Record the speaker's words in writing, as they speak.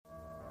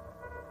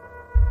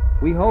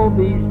We hold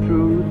these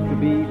truths to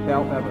be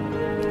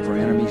self-evident. For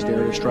enemies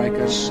dare to strike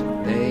us,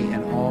 they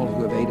and all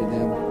who have aided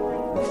them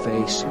will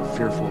face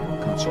fearful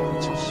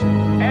consequences.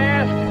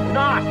 Ask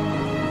not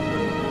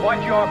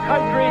what your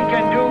country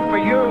can do for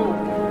you.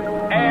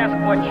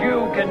 Ask what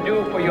you can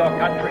do for your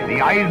country. The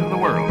eyes of the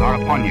world are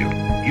upon you.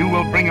 You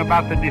will bring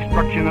about the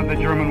destruction of the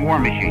German war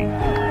machine.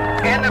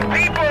 And the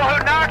people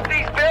who knock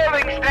these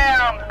buildings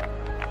down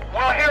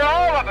will hear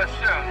all of us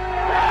soon.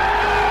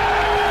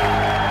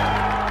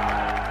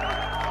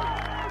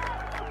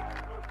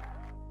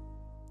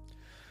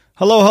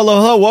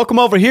 Hello. Welcome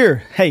over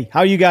here. Hey,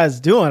 how you guys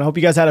doing? I hope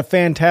you guys had a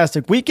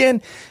fantastic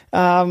weekend.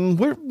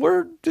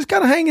 We're just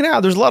kind of hanging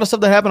out. There's a lot of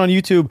stuff that happened on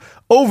YouTube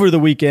over the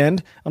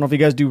weekend. I don't know if you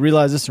guys do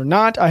realize this or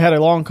not. I had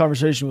a long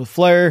conversation with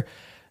Flair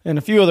and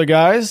a few other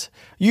guys.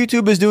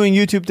 YouTube is doing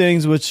YouTube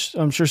things, which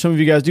I'm sure some of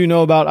you guys do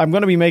know about. I'm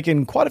going to be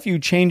making quite a few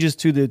changes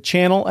to the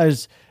channel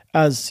as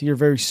here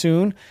very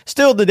soon.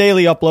 Still the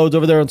daily uploads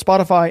over there on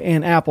Spotify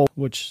and Apple,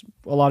 which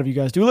a lot of you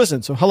guys do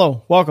listen. So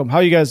hello, welcome. How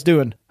you guys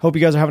doing? Hope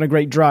you guys are having a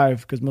great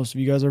drive, because most of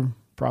you guys are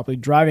probably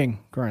driving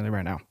currently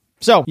right now.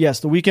 So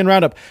yes, the weekend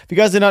roundup. If you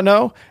guys did not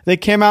know, they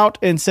came out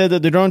and said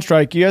that the drone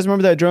strike, you guys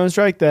remember that drone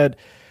strike that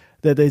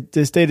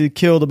they stated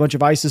killed a bunch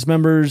of ISIS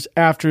members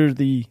after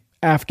the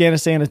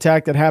Afghanistan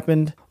attack that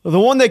happened? The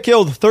one that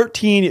killed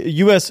 13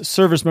 U.S.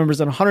 service members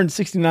and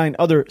 169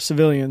 other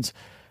civilians.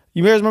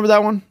 You guys remember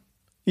that one?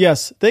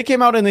 Yes, they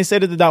came out and they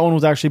stated that that one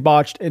was actually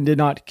botched and did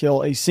not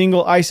kill a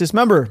single ISIS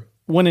member,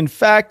 when in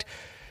fact,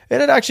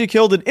 it had actually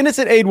killed an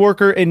innocent aid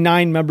worker and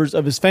 9 members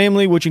of his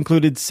family, which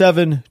included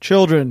 7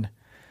 children.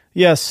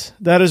 Yes,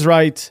 that is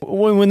right.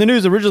 When the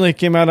news originally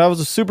came out, I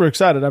was super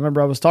excited. I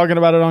remember I was talking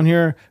about it on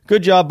here.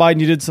 Good job, Biden,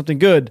 you did something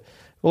good.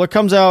 Well, it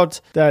comes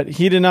out that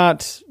he did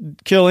not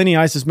kill any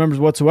ISIS members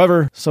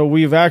whatsoever, so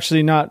we've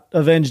actually not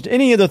avenged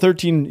any of the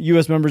 13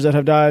 U.S. members that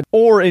have died,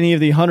 or any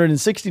of the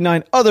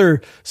 169 other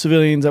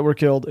civilians that were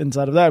killed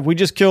inside of that. We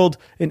just killed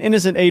an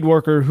innocent aid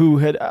worker who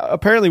had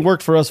apparently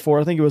worked for us for,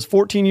 I think it was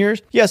 14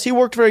 years. Yes, he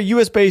worked for a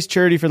U.S.-based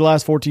charity for the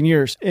last 14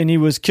 years, and he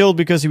was killed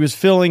because he was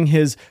filling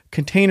his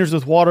containers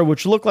with water,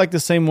 which look like the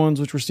same ones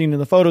which were seen in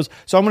the photos.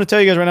 So I'm going to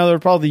tell you guys right now, they're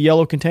probably the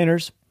yellow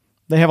containers.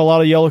 They have a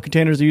lot of yellow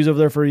containers they use over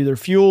there for either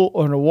fuel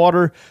or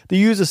water. They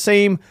use the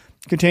same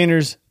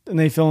containers and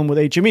they fill them with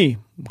HME,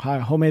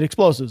 homemade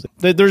explosives.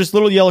 They're just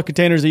little yellow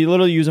containers that you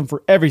literally use them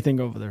for everything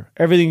over there.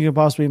 Everything you can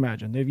possibly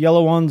imagine. They have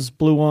yellow ones,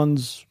 blue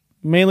ones.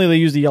 Mainly they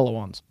use the yellow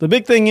ones. The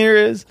big thing here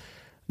is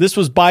this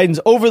was Biden's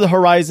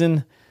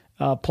over-the-horizon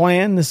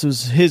plan. This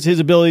was his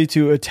ability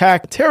to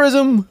attack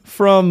terrorism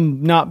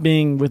from not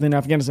being within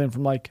Afghanistan,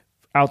 from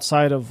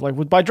outside of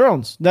by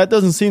drones. That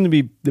doesn't seem to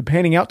be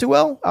panning out too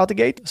well out the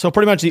gate. So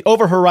pretty much the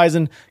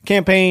over-horizon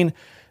campaign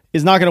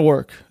is not going to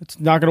work. It's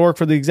not going to work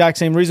for the exact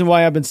same reason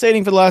why I've been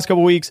stating for the last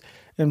couple of weeks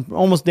and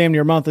almost damn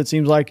near a month. It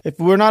seems like if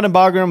we're not in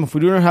Bagram, if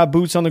we do not have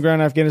boots on the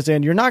ground in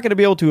Afghanistan, you're not going to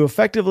be able to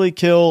effectively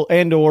kill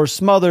and or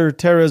smother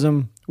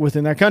terrorism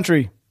within that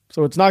country.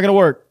 So it's not going to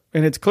work.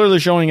 And it's clearly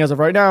showing as of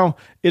right now,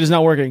 it is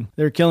not working.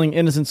 They're killing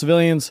innocent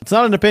civilians. It's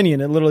not an opinion.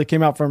 It literally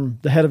came out from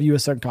the head of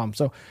U.S. CENTCOM.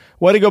 So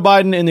way to go,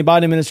 Biden and the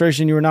Biden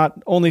administration. You are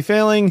not only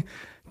failing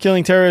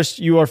killing terrorists,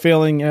 you are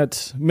failing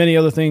at many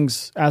other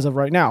things as of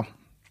right now,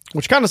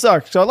 which kind of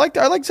sucks. So I'd like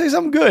to say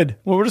something good.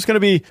 Well, we're just going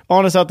to be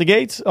honest out the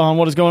gates on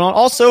what is going on.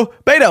 Also,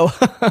 Beto.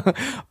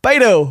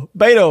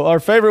 Beto, our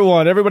favorite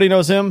one. Everybody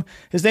knows him.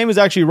 His name is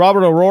actually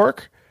Robert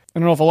O'Rourke. I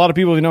don't know if a lot of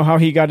people know how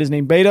he got his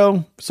name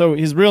Beto. So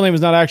his real name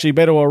is not actually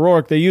Beto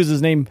O'Rourke. They use his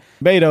name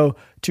Beto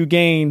to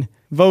gain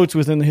votes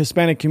within the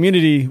Hispanic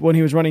community when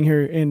he was running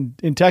here in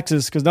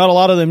Texas, because not a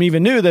lot of them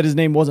even knew that his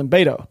name wasn't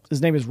Beto.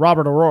 His name is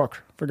Robert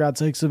O'Rourke, for God's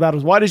sakes. About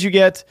as white as you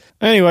get.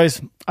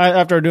 Anyways,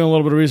 after doing a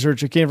little bit of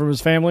research, it came from his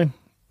family.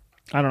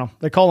 I don't know.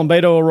 They call him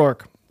Beto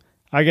O'Rourke.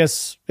 I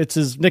guess it's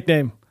his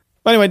nickname.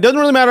 Anyway, it doesn't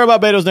really matter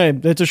about Beto's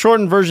name. It's a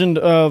shortened version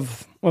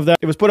of that.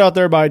 It was put out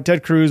there by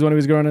Ted Cruz when he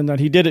was growing, and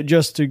that he did it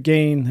just to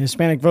gain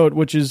Hispanic vote,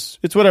 which is,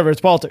 it's whatever, it's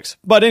politics.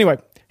 But anyway,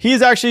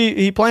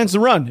 he plans to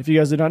run. If you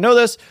guys did not know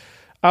this,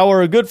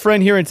 our good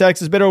friend here in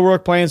Texas, Beto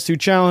O'Rourke, plans to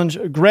challenge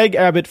Greg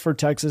Abbott for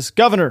Texas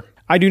governor.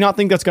 I do not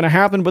think that's going to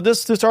happen, but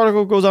this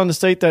article goes on to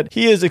state that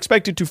he is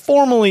expected to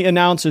formally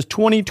announce his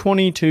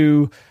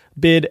 2022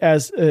 bid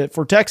as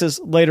for Texas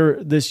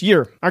later this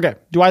year. Okay,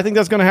 do I think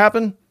that's going to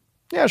happen?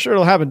 Yeah, sure,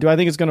 it'll happen. Do I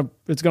think it's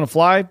gonna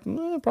fly?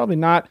 Probably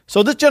not.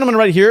 So this gentleman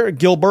right here,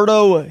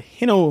 Gilberto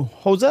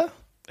Hinojosa,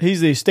 he's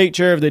the state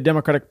chair of the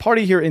Democratic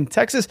Party here in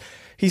Texas.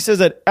 He says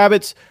that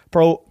Abbott's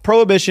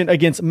prohibition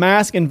against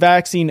mask and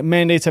vaccine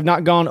mandates have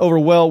not gone over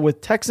well with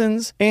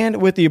Texans,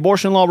 and with the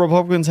abortion law,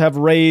 Republicans have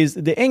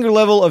raised the anger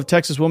level of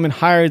Texas women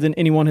higher than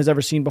anyone has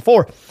ever seen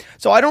before.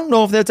 So I don't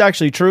know if that's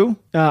actually true.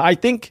 I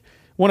think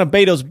one of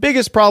Beto's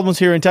biggest problems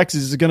here in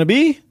Texas is going to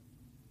be,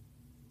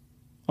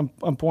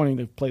 I'm pointing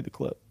to play the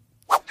clip.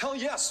 Hell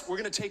yes, we're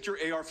going to take your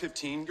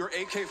AR-15, your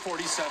AK-47. We're not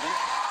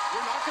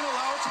going to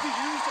allow it to be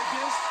used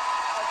against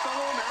our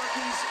fellow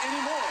Americans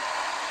anymore.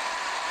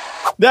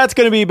 That's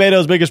going to be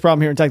Beto's biggest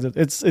problem here in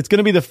Texas. It's going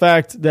to be the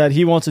fact that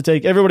he wants to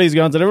take everybody's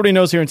guns, and everybody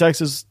knows here in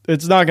Texas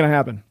it's not going to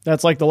happen.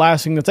 That's like the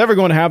last thing that's ever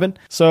going to happen.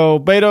 So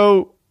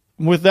Beto,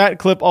 with that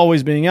clip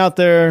always being out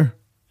there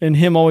and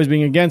him always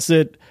being against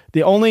it,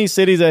 the only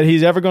cities that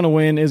he's ever going to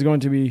win is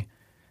going to be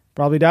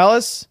probably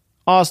Dallas,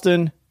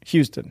 Austin,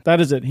 Houston.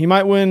 That is it. He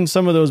might win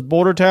some of those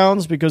border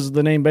towns because of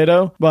the name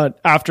Beto, but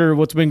after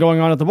what's been going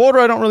on at the border,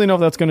 I don't really know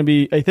if that's going to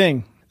be a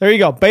thing. There you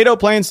go. Beto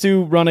plans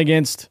to run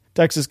against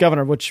Texas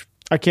governor, which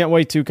I can't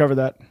wait to cover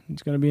that.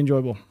 It's going to be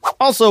enjoyable.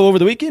 Also, over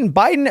the weekend,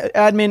 Biden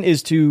admin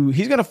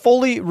he's going to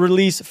fully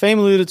release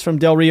family units from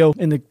Del Rio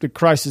in the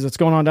crisis that's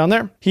going on down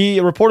there. He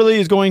reportedly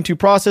is going to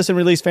process and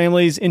release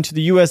families into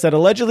the U.S. that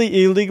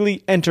allegedly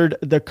illegally entered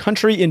the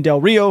country in Del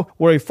Rio,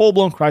 where a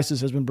full-blown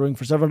crisis has been brewing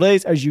for several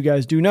days. As you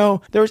guys do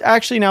know, there's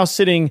actually now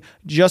sitting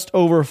just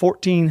over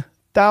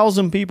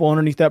 14,000 people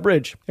underneath that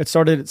bridge. It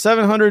started at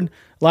 700.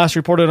 Last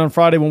reported on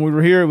Friday when we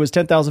were here, it was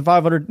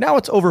 10,500. Now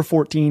it's over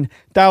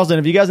 14,000.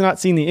 If you guys have not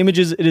seen the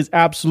images, it is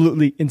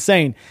absolutely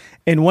insane.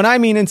 And when I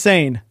mean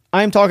insane,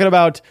 I'm talking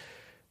about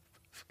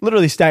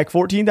literally stacked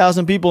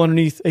 14,000 people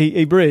underneath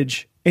a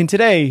bridge. And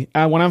today,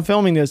 when I'm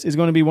filming this, is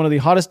going to be one of the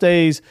hottest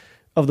days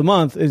of the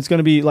month. It's going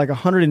to be like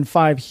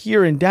 105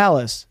 here in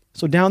Dallas.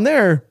 So down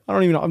there, I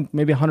don't even know,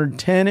 maybe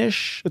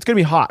 110-ish. It's going to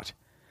be hot.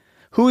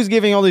 Who is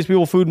giving all these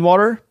people food and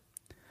water?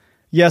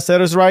 Yes, that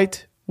is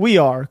right. We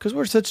are, because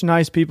we're such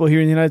nice people here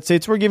in the United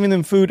States. We're giving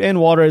them food and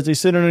water as they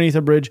sit underneath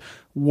a bridge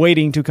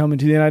waiting to come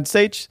into the United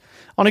States.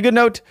 On a good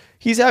note,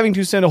 he's having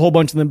to send a whole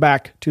bunch of them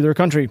back to their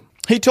country.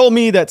 He told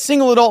me that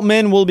single adult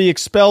men will be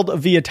expelled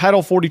via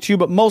Title 42,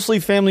 but mostly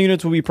family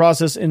units will be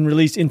processed and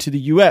released into the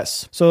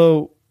U.S.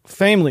 So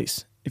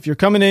families, if you're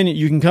coming in,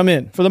 you can come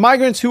in. For the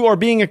migrants who are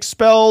being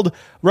expelled,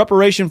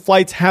 reparation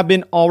flights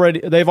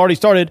they've already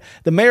started.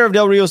 The mayor of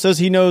Del Rio says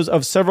he knows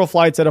of several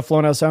flights that have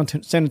flown out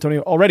of San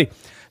Antonio already.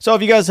 So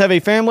if you guys have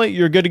a family,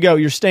 you're good to go.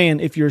 You're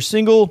staying. If you're a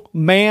single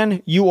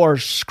man, you are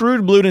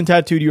screwed, blued, and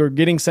tattooed. You are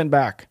getting sent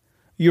back.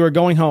 You are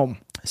going home.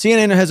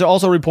 CNN has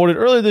also reported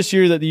earlier this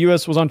year that the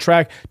U.S. was on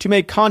track to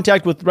make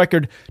contact with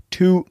record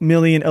 2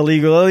 million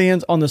illegal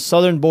aliens on the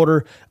southern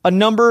border, a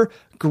number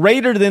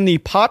greater than the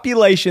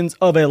populations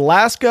of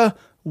Alaska,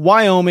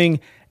 Wyoming,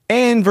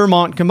 and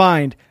Vermont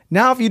combined.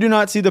 Now, if you do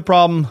not see the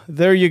problem,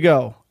 there you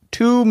go.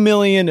 2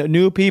 million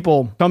new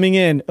people coming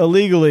in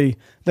illegally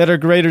that are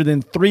greater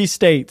than 3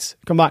 states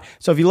combined.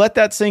 So if you let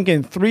that sink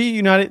in,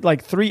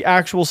 3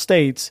 actual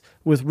states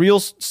with real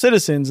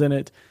citizens in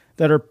it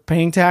that are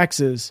paying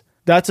taxes,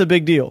 that's a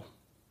big deal.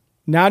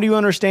 Now do you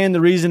understand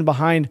the reason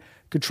behind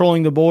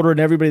controlling the border and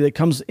everybody that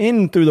comes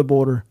in through the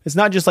border? It's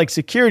not just like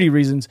security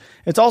reasons.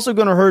 It's also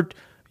going to hurt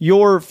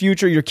your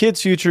future, your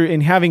kids' future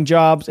in having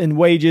jobs and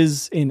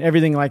wages and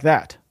everything like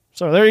that.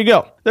 So there you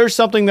go. There's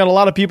something that a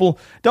lot of people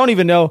don't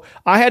even know.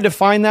 I had to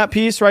find that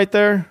piece right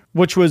there,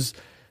 which was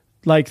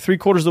like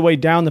 3/4 of the way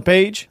down the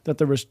page, that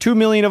there was 2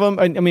 million of them.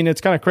 I mean,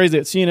 it's kind of crazy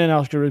that CNN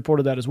actually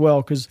reported that as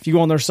well, because if you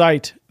go on their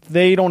site,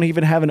 they don't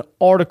even have an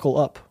article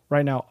up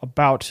right now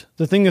about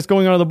the thing that's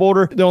going on the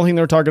border. The only thing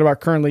they're talking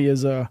about currently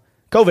is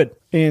COVID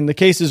and the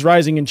cases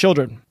rising in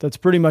children. That's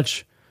pretty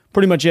much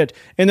it.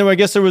 And then I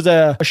guess there was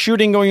a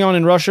shooting going on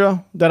in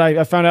Russia that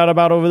I found out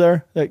about over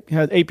there that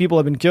had 8 people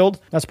have been killed.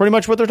 That's pretty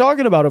much what they're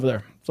talking about over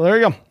there. So there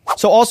you go.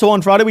 So also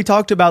on Friday, we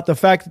talked about the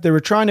fact that they were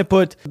trying to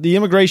put the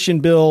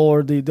immigration bill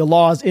or the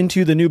laws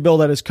into the new bill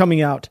that is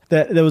coming out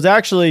that was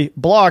actually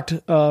blocked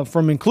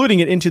from including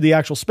it into the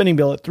actual spending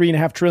bill at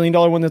 $3.5 trillion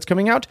one that's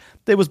coming out.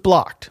 It was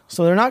blocked.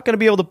 So they're not going to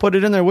be able to put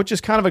it in there, which is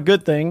kind of a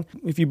good thing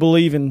if you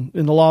believe in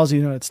the laws of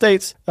the United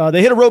States.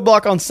 They hit a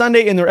roadblock on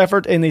Sunday in their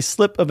effort and they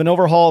slip of an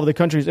overhaul of the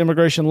country's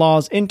immigration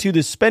laws into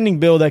the spending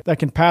bill that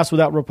can pass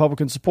without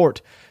Republican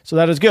support. So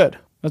that is good.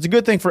 That's a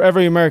good thing for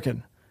every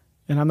American.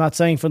 And I'm not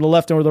saying for the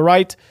left or the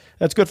right.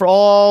 That's good for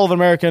all of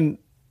Americans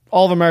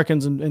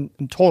in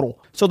total.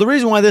 So the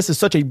reason why this is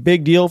such a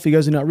big deal, if you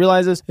guys do not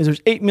realize this, is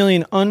there's 8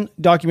 million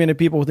undocumented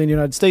people within the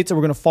United States that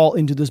we're going to fall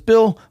into this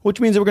bill, which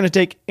means that we're going to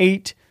take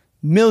 8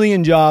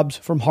 million jobs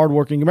from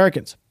hardworking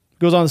Americans. It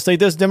goes on to state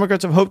this: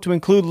 Democrats have hoped to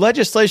include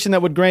legislation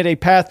that would grant a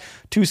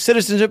path to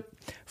citizenship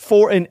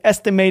for an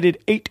estimated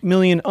 8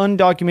 million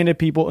undocumented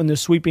people in the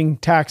sweeping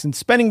tax and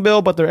spending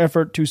bill, but their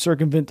effort to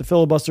circumvent the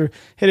filibuster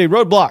hit a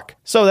roadblock.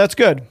 So that's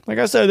good. Like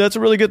I said, that's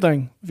a really good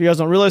thing. If you guys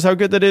don't realize how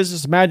good that is,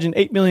 just imagine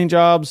 8 million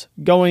jobs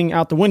going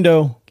out the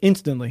window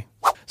instantly.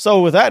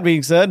 So with that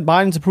being said,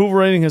 Biden's approval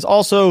rating has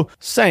also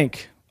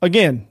sank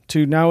again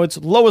to now its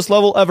lowest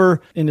level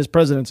ever in his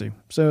presidency.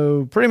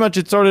 So pretty much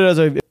it started as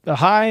a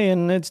high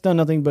and it's done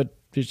nothing but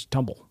just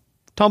tumble.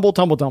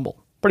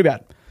 Pretty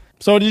bad.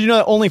 So did you know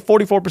that only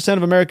 44%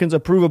 of Americans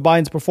approve of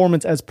Biden's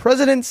performance as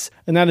president?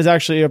 And that is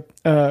actually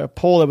a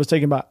poll that was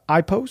taken by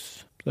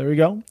Ipsos. There we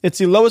go. It's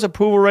the lowest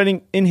approval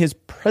rating in his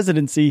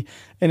presidency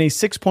and a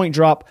 6-point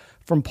drop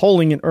from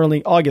polling in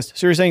early August.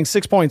 So you're saying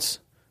 6 points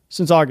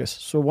since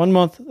August. So 1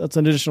 month, that's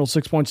an additional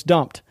 6 points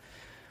dumped.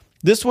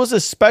 This was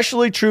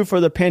especially true for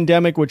the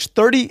pandemic, which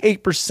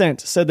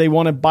 38% said they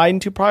wanted Biden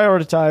to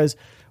prioritize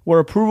where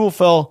approval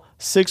fell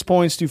 6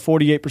 points to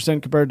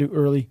 48% compared to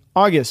early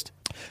August.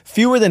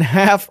 Fewer than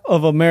half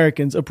of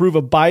Americans approve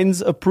of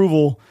Biden's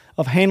approval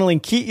of handling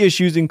key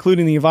issues,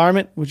 including the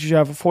environment, which you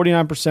have at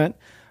 49%,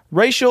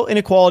 racial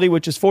inequality,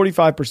 which is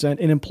 45%,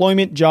 and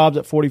employment jobs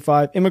at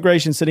 45%,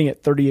 immigration sitting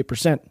at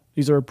 38%.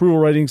 These are approval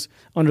ratings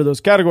under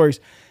those categories.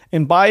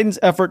 And Biden's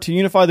effort to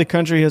unify the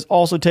country has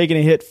also taken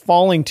a hit,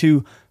 falling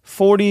to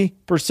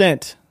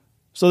 40%.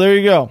 So there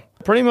you go.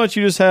 Pretty much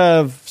you just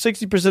have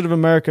 60% of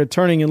America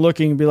turning and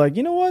looking and be like,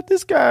 you know what,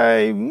 this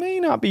guy may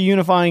not be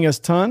unifying us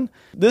a ton.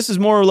 This is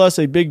more or less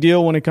a big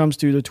deal when it comes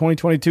to the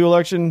 2022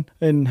 election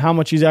and how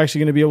much he's actually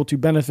going to be able to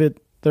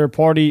benefit their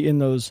party in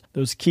those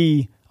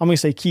key, I'm going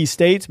to say key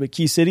states, but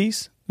key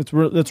cities. That's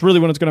really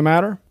when it's going to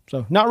matter.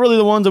 So not really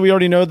the ones that we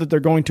already know that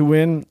they're going to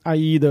win,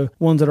 i.e. the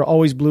ones that are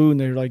always blue and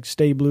they're like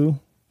stay blue.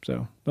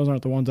 So those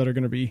aren't the ones that are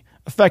going to be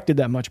affected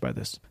that much by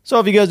this. So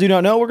if you guys do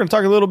not know, we're going to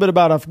talk a little bit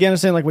about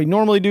Afghanistan like we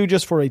normally do,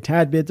 just for a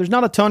tad bit. There's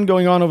not a ton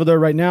going on over there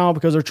right now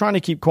because they're trying to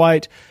keep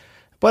quiet.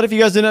 But if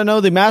you guys didn't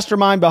know, the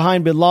mastermind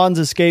behind bin Laden's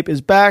escape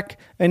is back,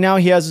 and now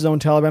he has his own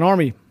Taliban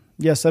army.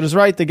 Yes, that is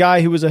right. The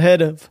guy who was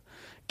ahead of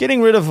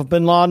getting rid of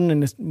bin Laden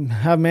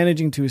and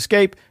managing to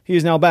escape, he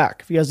is now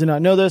back. If you guys did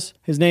not know this,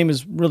 his name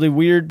is really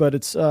weird, but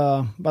it's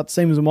about the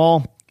same as them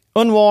all.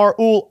 Anwar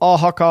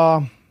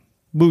ul-Haq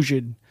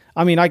Bujid.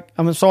 I mean,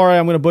 I'm sorry,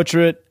 I'm going to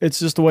butcher it. It's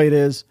just the way it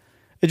is.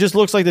 It just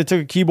looks like they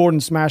took a keyboard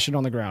and smashed it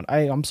on the ground.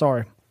 I'm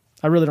sorry.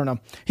 I really don't know.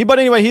 But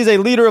anyway, he's a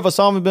leader of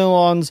Osama bin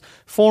Laden's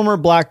former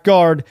Black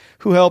Guard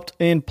who helped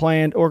and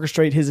planned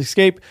orchestrate his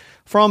escape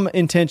from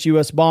intense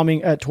U.S.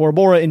 bombing at Tora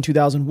Bora in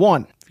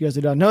 2001. If you guys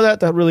did not know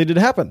that really did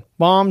happen.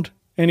 Bombed,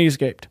 and he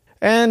escaped.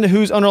 And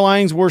whose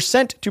underlings were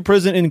sent to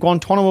prison in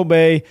Guantanamo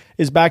Bay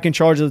is back in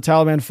charge of the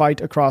Taliban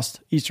fight across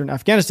eastern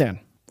Afghanistan.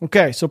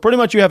 Okay, so pretty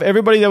much you have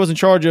everybody that was in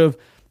charge of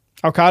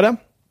Al-Qaeda,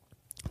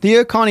 the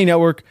Haqqani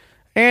network,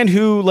 and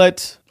who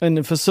let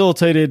and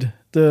facilitated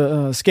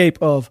the escape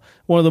of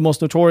one of the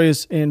most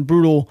notorious and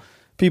brutal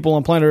people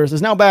on planet Earth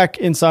is now back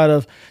inside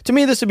of, to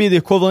me, this would be the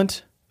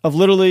equivalent of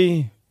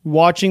literally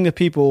watching the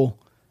people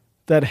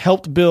that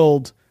helped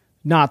build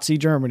Nazi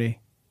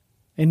Germany.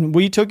 And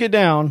we took it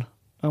down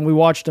and we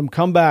watched them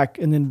come back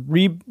and then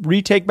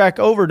retake back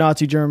over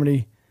Nazi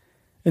Germany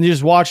and you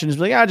just watch it and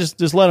just be like,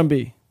 just let them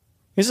be.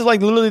 This is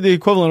like literally the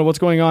equivalent of what's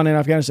going on in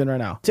Afghanistan right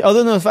now.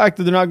 Other than the fact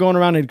that they're not going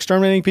around and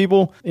exterminating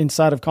people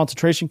inside of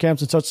concentration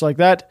camps and such like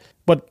that,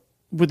 but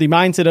with the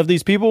mindset of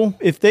these people,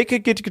 if they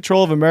could get to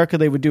control of America,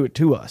 they would do it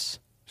to us.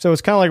 So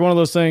it's kind of like one of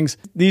those things.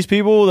 These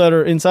people that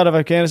are inside of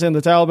Afghanistan,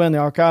 the Taliban, the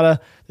Al-Qaeda,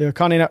 the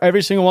Haqqani,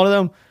 every single one of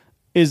them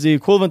is the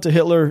equivalent to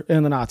Hitler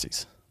and the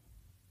Nazis.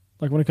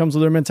 Like when it comes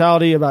to their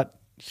mentality about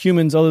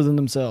humans other than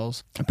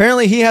themselves.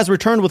 Apparently, he has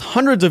returned with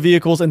hundreds of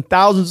vehicles and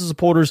thousands of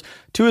supporters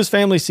to his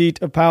family seat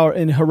of power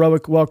and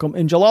heroic welcome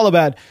in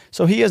Jalalabad.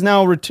 So he is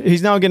now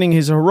he's now getting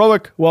his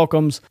heroic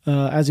welcomes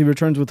as he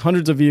returns with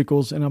hundreds of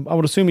vehicles, and I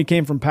would assume he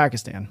came from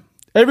Pakistan.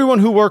 Everyone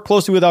who worked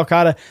closely with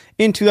Al-Qaeda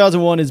in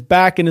 2001 is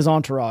back in his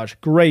entourage.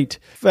 Great.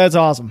 That's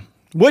awesome.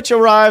 Which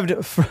arrived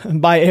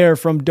by air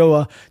from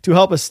Doha to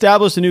help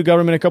establish the new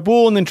government in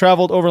Kabul and then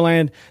traveled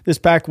overland this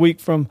past week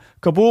from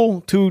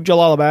Kabul to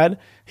Jalalabad.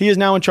 He is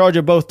now in charge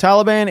of both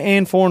Taliban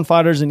and foreign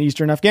fighters in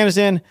eastern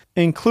Afghanistan,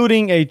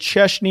 including a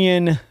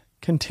Chechnyan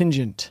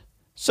contingent.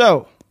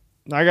 So,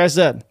 like I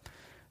said,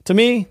 to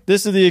me,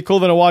 this is the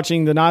equivalent of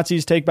watching the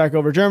Nazis take back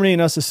over Germany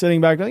and us just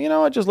sitting back, you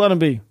know what, just let them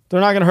be. They're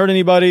not going to hurt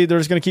anybody. They're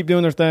just going to keep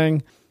doing their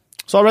thing.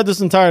 So I read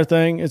this entire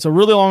thing. It's a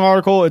really long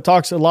article. It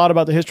talks a lot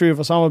about the history of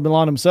Osama bin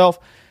Laden himself,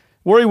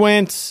 where he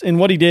went and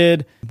what he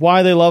did,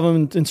 why they love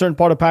him in certain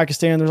part of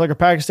Pakistan. There's like a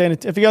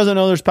Pakistani, if you guys don't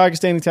know, there's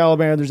Pakistani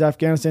Taliban, there's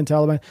Afghanistan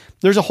Taliban.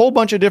 There's a whole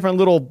bunch of different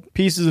little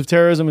pieces of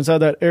terrorism inside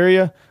that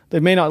area. They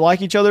may not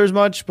like each other as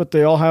much, but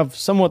they all have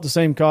somewhat the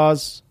same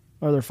cause,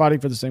 or they're fighting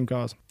for the same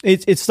cause.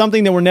 It's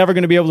something that we're never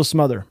going to be able to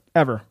smother,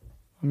 ever.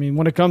 I mean,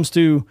 when it comes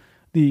to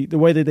the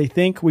way that they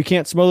think, we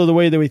can't smother the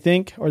way that we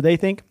think, or they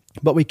think,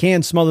 but we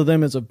can smother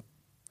them as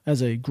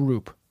a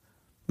group.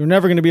 We're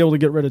never going to be able to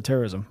get rid of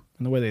terrorism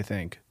in the way they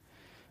think.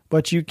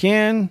 But you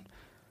can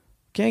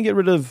get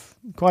rid of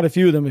quite a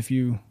few of them if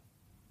you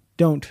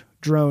don't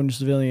drone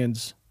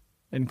civilians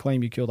and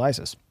claim you killed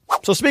ISIS.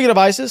 So speaking of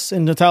ISIS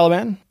and the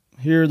Taliban,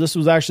 here this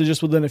was actually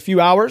just within a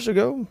few hours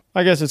ago.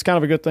 I guess it's kind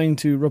of a good thing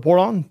to report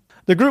on.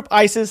 The group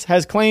ISIS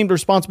has claimed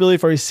responsibility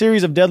for a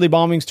series of deadly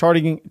bombings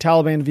targeting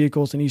Taliban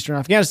vehicles in eastern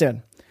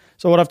Afghanistan.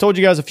 So what I've told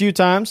you guys a few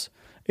times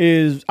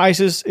is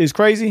ISIS is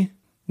crazy.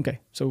 Okay,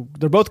 so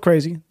they're both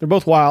crazy. They're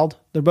both wild.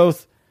 They're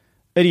both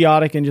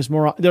idiotic and just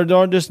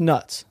they're just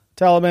nuts.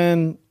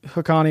 Taliban,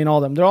 Haqqani, and all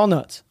of them. They're all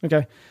nuts.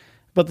 Okay.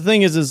 But the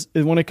thing is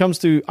when it comes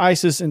to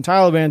ISIS and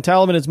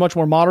Taliban is much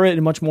more moderate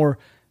and much more,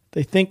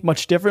 they think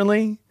much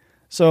differently.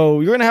 So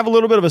you're going to have a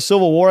little bit of a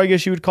civil war, I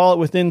guess you would call it,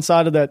 within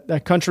inside of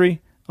that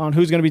country on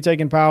who's going to be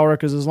taking power,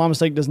 because Islamic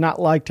State does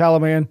not like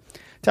Taliban.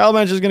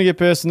 Taliban's just going to get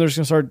pissed and they're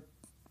just going to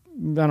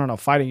start,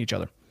 fighting each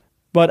other.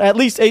 But at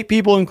least 8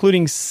 people,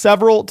 including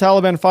several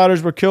Taliban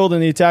fighters, were killed in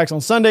the attacks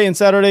on Sunday and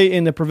Saturday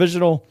in the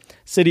provisional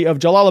city of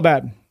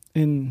Jalalabad.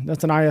 And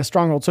that's an IS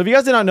stronghold. So if you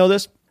guys did not know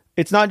this,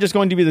 it's not just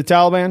going to be the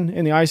Taliban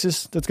and the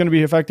ISIS that's going to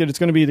be affected. It's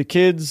going to be the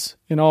kids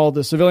and all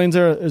the civilians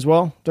there as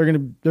well.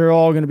 They're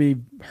all going to be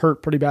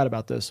hurt pretty bad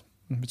about this.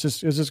 It's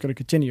just going to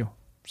continue.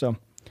 So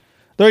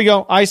there you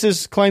go.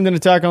 ISIS claimed an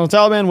attack on the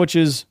Taliban, which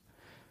is,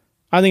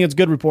 I think it's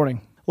good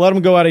reporting. Let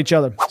them go at each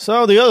other.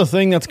 So the other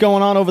thing that's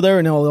going on over there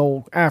in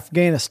old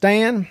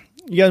Afghanistan,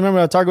 you guys remember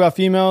I talk about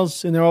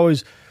females, and they're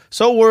always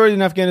so worried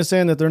in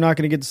Afghanistan that they're not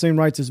going to get the same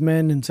rights as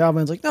men. And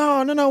Taliban's like,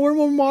 no, we're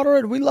more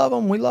moderate. We love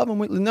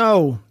them.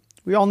 No,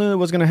 we all knew it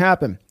was going to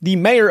happen. The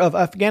mayor of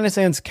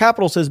Afghanistan's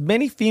capital says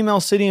many female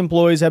city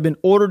employees have been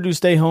ordered to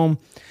stay home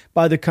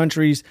by the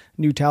country's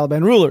new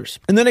Taliban rulers.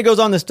 And then it goes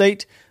on to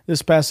state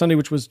this past Sunday,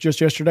 which was just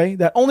yesterday,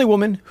 that only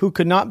women who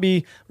could not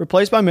be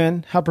replaced by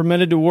men have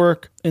permitted to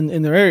work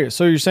in their areas.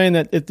 So you're saying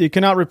that if you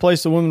cannot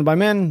replace the women by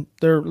men,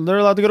 they're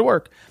allowed to go to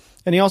work.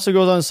 And he also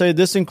goes on to say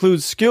this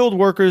includes skilled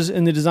workers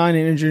in the design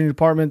and engineering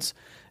departments,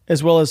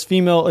 as well as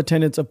female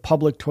attendants of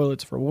public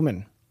toilets for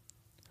women.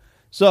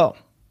 So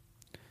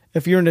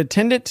if you're an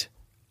attendant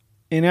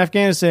in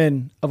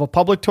Afghanistan of a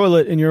public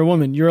toilet and you're a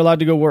woman, you're allowed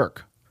to go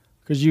work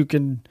because you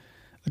can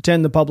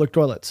attend the public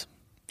toilets.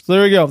 So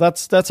there you go.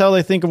 That's how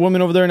they think of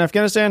women over there in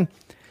Afghanistan.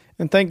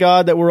 And thank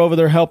God that we're over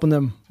there helping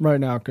them right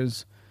now,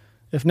 because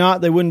if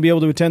not, they wouldn't be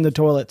able to attend the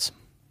toilets.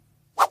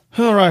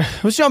 All right,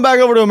 let's jump back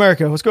over to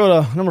America. Let's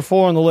go to number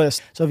 4 on the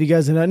list. So if you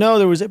guys did not know,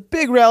 there was a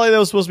big rally that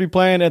was supposed to be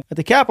planned at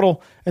the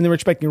Capitol, and they were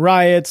expecting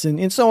riots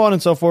and so on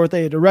and so forth.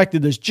 They had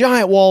erected this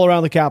giant wall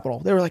around the Capitol.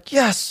 They were like,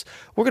 yes,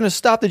 we're going to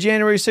stop the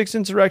January 6th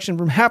insurrection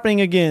from happening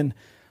again.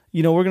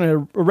 You know, we're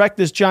going to erect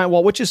this giant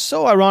wall, which is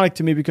so ironic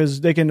to me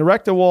because they can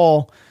erect a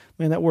wall.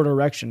 Man, that word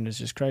erection is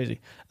just crazy.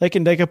 They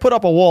can put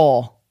up a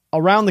wall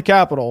around the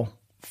Capitol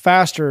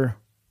faster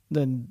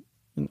than,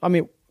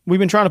 we've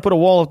been trying to put a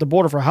wall at the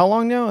border for how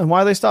long now? And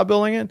why they stopped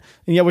building it?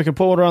 And yet we could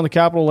put one around the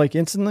Capitol like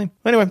instantly.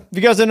 Anyway, if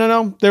you guys didn't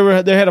know,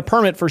 they had a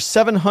permit for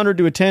 700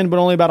 to attend, but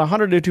only about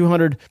 100 to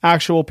 200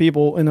 actual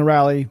people in the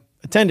rally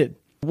attended.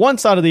 One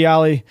side of the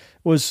alley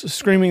was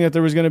screaming that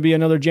there was going to be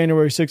another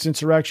January 6th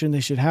insurrection.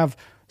 They should have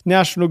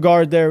National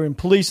Guard there and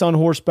police on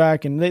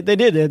horseback. And they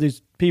did. They had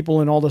these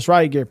people in all this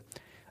riot gear.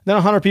 Then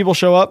 100 people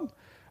show up. And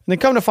they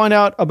come to find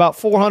out about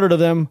 400 of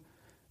them,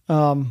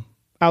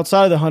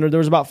 outside of the 100, there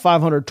was about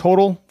 500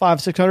 total,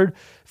 600.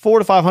 400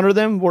 to 500 of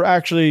them were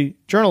actually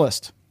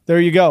journalists. There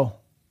you go.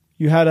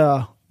 You had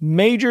a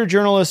major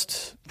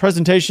journalist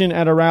presentation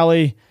at a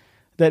rally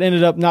that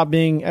ended up not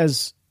being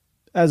as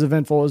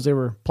eventful as they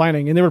were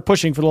planning. And they were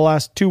pushing for the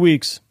last 2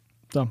 weeks.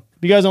 So if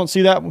you guys don't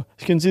see that, you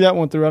can see that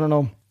one through. I don't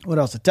know what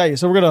else to tell you.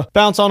 So we're going to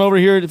bounce on over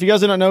here. If you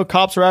guys didn't know,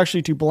 cops are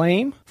actually to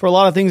blame for a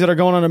lot of things that are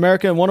going on in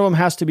America. And one of them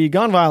has to be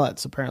gun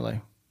violence,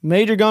 apparently.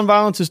 Major gun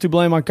violence is to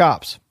blame on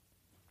cops.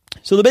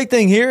 So the big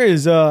thing here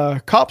is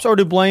cops are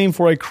to blame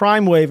for a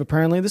crime wave,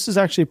 apparently. This is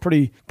actually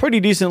a pretty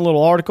decent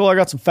little article. I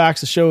got some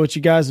facts to show it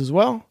you guys as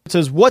well. It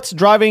says, what's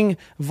driving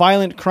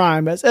violent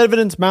crime? As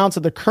evidence mounts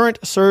that the current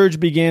surge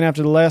began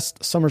after the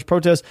last summer's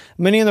protests,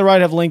 many on the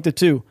right have linked the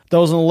two.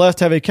 Those on the left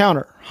have a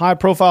counter.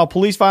 High-profile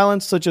police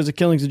violence, such as the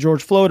killings of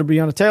George Floyd and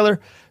Breonna Taylor,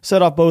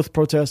 set off both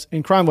protests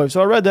and crime waves.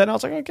 So I read that and I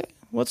was like, okay,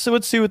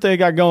 let's see what they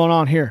got going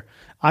on here.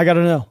 I got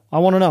to know. I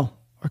want to know.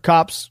 Are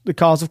cops the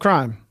cause of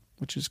crime?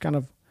 Which is kind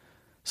of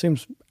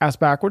seems ass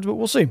backwards, but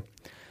we'll see.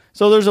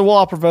 So there's a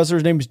law professor.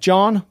 His name is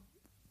John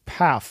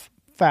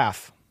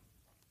Pfaff.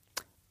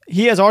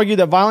 He has argued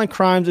that violent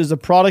crimes is a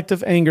product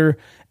of anger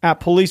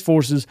at police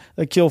forces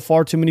that kill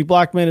far too many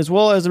black men, as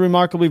well as the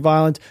remarkably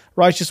violent,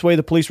 righteous way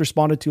the police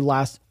responded to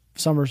last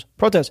summer's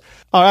protests.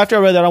 After I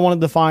read that, I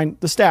wanted to find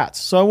the stats.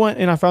 So I went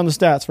and I found the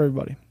stats for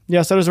everybody.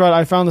 Yes, that is right.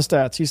 I found the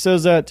stats. He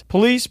says that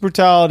police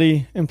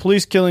brutality and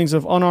police killings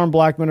of unarmed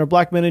black men or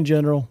black men in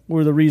general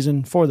were the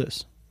reason for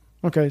this.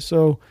 Okay,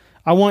 so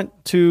I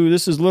went to,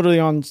 this is literally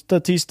on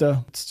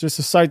Statista. It's just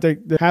a site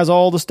that has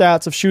all the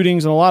stats of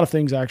shootings and a lot of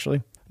things,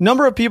 actually.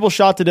 Number of people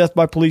shot to death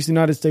by police in the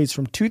United States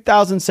from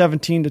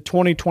 2017 to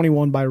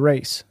 2021 by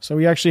race. So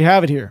we actually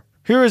have it here.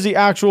 Here is the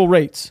actual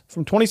rates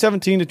from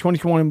 2017 to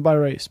 2021 by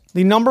race.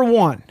 The number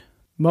one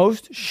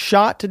most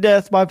shot to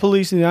death by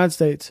police in the United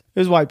States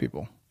is white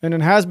people. And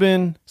it has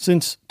been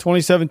since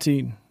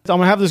 2017. I'm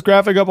going to have this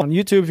graphic up on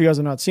YouTube if you guys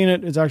have not seen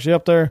it. It's actually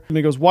up there. And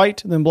it goes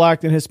white, then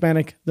black, then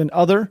Hispanic, then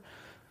other,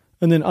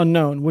 and then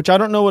unknown, which I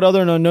don't know what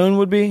other and unknown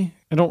would be.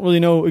 I don't really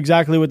know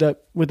exactly what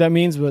that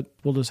means, but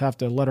we'll just have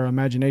to let our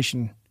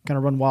imagination kind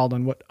of run wild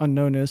on what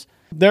unknown is.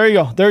 There you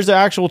go. There's the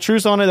actual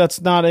truth on it. That's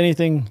not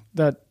anything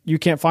that you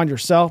can't find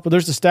yourself, but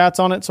there's the stats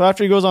on it. So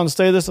after he goes on to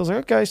say this, I was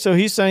like, okay, so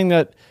he's saying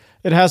that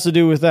it has to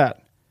do with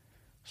that.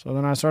 So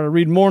then I started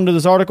reading more into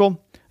this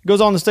article. It goes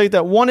on to state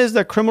that one is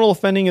that criminal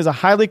offending is a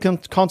highly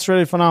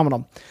concentrated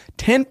phenomenon.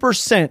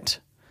 10%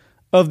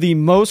 of the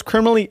most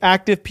criminally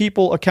active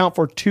people account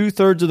for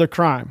 2/3 of the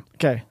crime.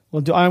 Okay,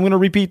 well, I'm going to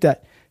repeat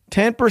that.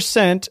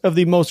 10% of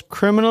the most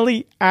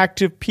criminally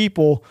active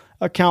people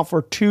account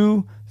for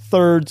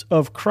 2/3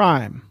 of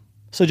crime,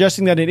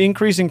 suggesting that an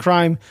increase in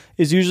crime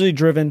is usually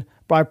driven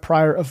by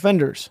prior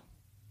offenders.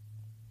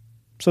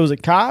 So is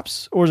it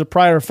cops or is it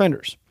prior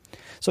offenders?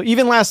 So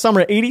even last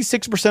summer,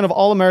 86% of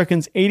all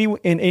Americans,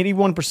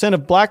 81%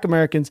 of black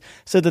Americans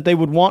said that they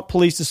would want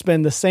police to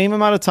spend the same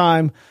amount of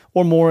time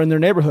or more in their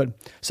neighborhood,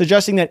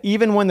 suggesting that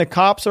even when the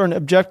cops are an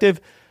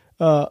objective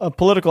of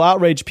political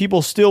outrage,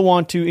 people still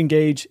want to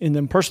engage in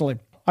them personally.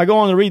 I go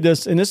on to read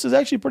this, and this is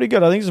actually pretty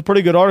good. I think it's a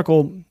pretty good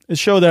article. It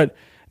shows that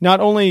not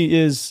only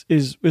is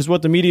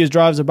what the media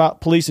drives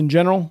about police in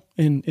general,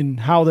 in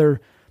how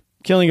they're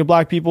killing of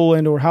black people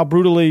and or how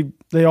brutally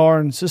they are,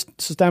 and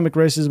systemic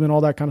racism and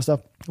all that kind of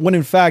stuff. When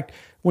in fact,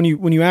 when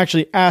you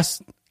actually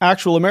ask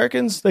actual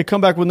Americans, they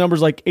come back with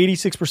numbers like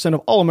 86%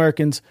 of all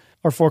Americans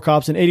are for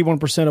cops and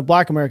 81% of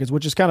black Americans,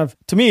 which is kind of,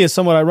 to me, is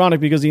somewhat ironic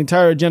because the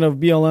entire agenda of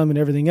BLM and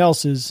everything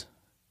else is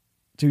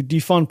to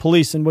defund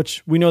police, in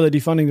which we know that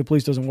defunding the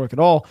police doesn't work at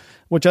all,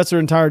 which that's their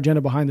entire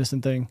agenda behind this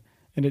thing.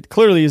 And it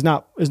clearly is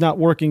not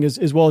working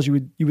as well as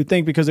you would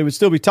think, because they would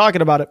still be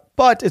talking about it,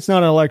 but it's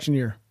not an election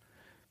year.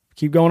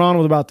 Keep going on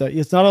about that.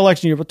 It's not an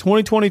election year, but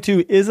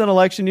 2022 is an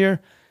election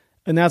year,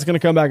 and that's going to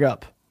come back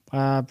up.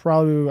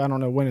 Probably, I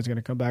don't know when it's going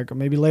to come back, or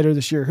maybe later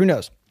this year. Who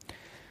knows?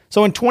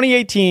 So in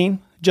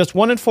 2018, just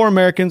 1 in 4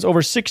 Americans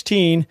over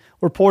 16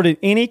 reported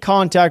any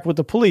contact with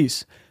the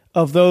police.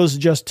 Of those,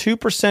 just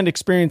 2%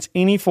 experienced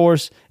any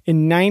force,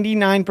 and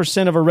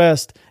 99% of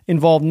arrests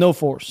involved no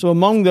force. So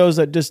among those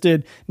that just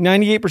did,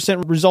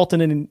 98%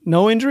 resulted in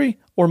no injury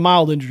or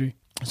mild injury.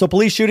 So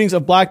police shootings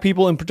of black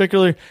people in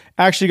particular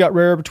actually got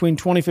rarer between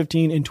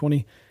 2015 and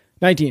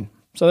 2019.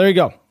 So there you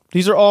go.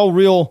 These are all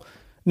real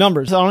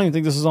numbers. I don't even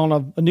think this is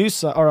on a news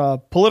site or a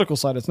political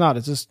site. It's not.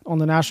 It's just on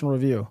the National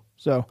Review.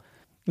 So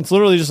it's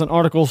literally just an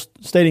article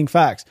stating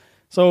facts.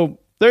 So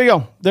there you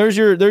go. There's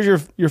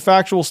your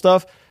factual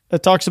stuff.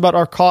 That talks about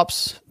our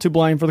cops to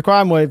blame for the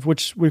crime wave,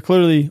 which we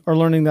clearly are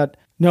learning that,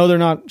 no, they're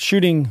not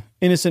shooting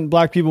innocent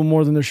black people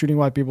more than they're shooting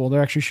white people.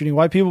 They're actually shooting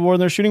white people more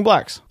than they're shooting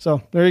blacks.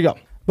 So there you go.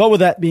 But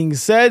with that being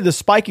said, the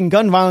spike in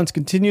gun violence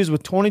continues,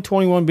 with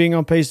 2021 being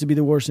on pace to be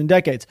the worst in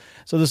decades.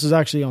 So this is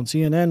actually on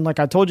CNN.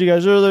 Like I told you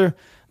guys earlier,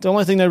 the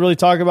only thing they really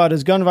talk about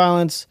is gun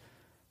violence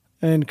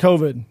and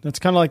COVID. That's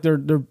kind of like their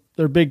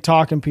big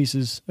talking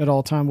pieces at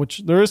all time, which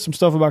there is some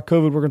stuff about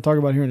COVID we're going to talk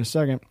about here in a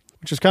second,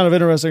 which is kind of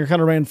interesting. I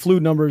kind of ran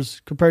flu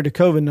numbers compared to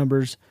COVID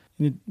numbers,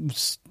 and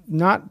it's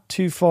not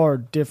too far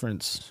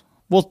difference.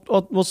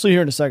 We'll see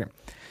here in a second.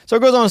 So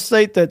it goes on to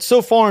state that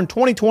so far in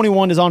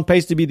 2021 is on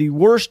pace to be the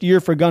worst year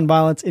for gun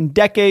violence in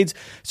decades,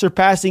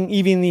 surpassing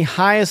even the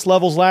highest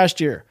levels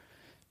last year.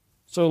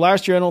 So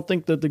last year, I don't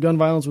think that the gun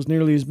violence was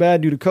nearly as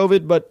bad due to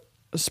COVID, but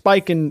a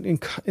spike in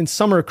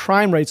summer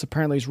crime rates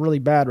apparently is really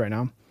bad right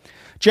now.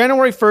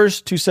 January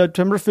 1st to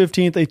September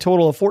 15th, a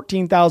total of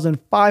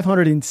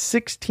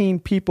 14,516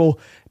 people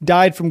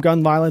died from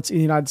gun violence in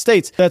the United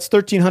States. That's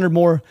 1,300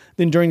 more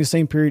than during the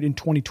same period in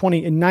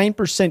 2020. A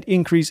 9%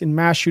 increase in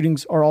mass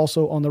shootings are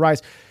also on the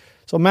rise.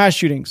 So mass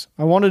shootings,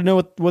 I wanted to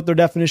know what their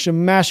definition of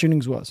mass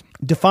shootings was.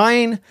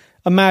 Define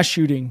a mass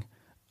shooting.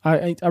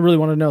 I really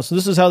want to know. So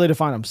this is how they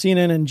define them.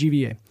 CNN and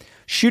GVA.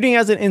 Shooting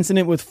as an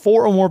incident with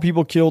 4 or more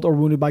people killed or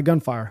wounded by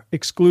gunfire,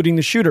 excluding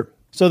the shooter.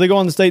 So they go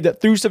on to state that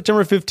through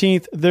September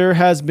 15th, there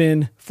has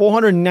been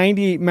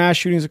 498 mass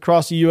shootings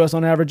across the U.S.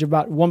 on average,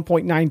 about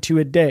 1.92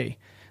 a day.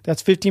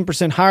 That's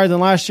 15% higher than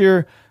last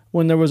year,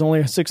 when there was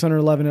only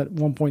 611 at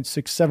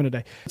 1.67 a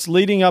day. It's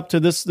leading up to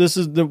this. This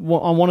is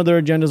on one of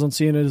their agendas on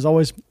CNN is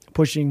always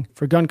pushing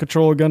for gun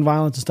control, gun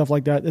violence, and stuff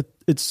like that.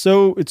 It's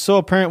so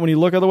apparent when you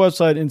look at the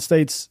website and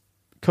states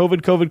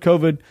COVID,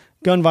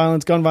 gun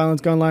violence, gun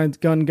lines,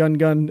 gun,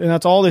 and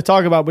that's all they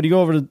talk about. But you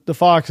go over to the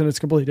Fox and it's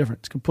completely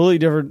different. It's a completely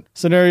different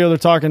scenario. They're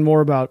talking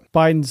more about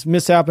Biden's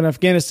mishap in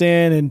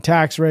Afghanistan and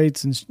tax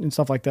rates and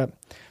stuff like that.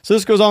 So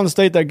this goes on to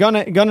state that gun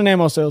and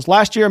ammo sales.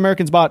 Last year,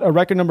 Americans bought a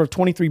record number of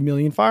 23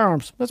 million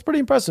firearms. That's pretty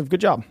impressive.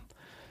 Good job.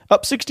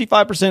 Up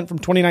 65% from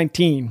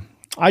 2019.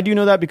 I do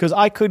know that because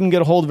I couldn't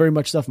get a hold of very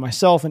much stuff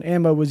myself, and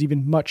ammo was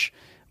even much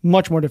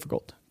more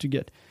difficult to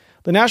get.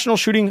 The National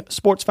Shooting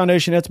Sports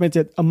Foundation estimates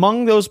that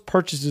among those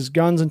purchases,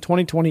 guns in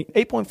 2020,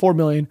 8.4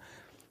 million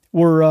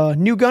were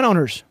new gun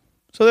owners.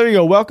 So there you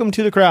go. Welcome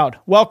to the crowd.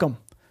 Welcome.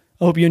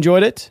 I hope you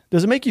enjoyed it.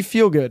 Does it make you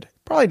feel good?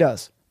 Probably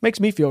does. Makes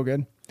me feel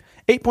good.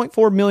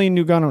 8.4 million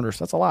new gun owners.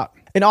 That's a lot.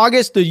 In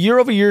August, the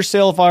year-over-year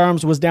sale of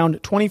firearms was down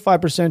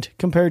 25%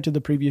 compared to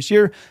the previous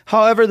year.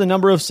 However, the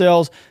number of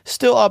sales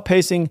still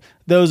outpacing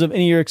those of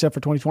any year except for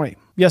 2020.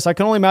 Yes, I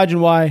can only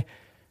imagine why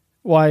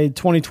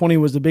 2020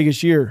 was the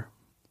biggest year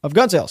of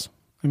gun sales.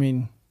 I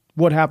mean,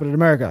 what happened in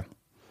America?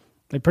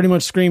 They pretty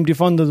much screamed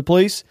defund the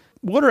police.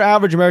 What are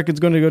average Americans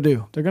going to go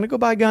do? They're going to go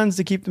buy guns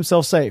to keep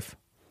themselves safe.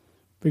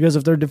 Because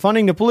if they're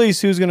defunding the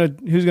police, who's going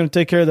to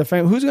take care of their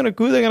family? Who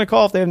are they going to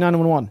call if they have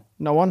 911?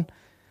 No one.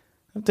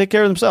 They'll take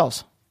care of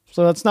themselves.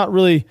 So that's not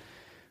really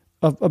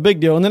a big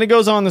deal. And then it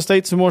goes on to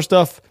state some more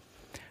stuff.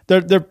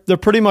 They're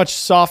pretty much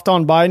soft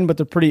on Biden, but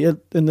they're pretty,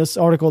 in this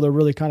article, they're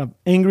really kind of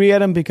angry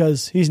at him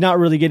because he's not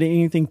really getting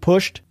anything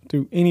pushed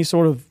through any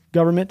sort of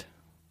government,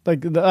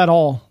 like at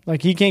all.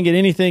 Like he can't get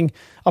anything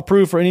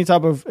approved for any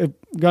type of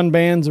gun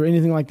bans or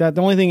anything like that.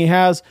 The only thing he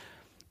has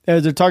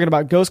is they're talking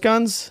about ghost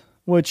guns,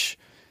 which,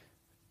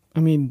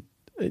 I mean,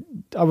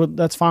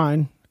 that's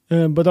fine.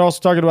 but they're also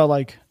talking about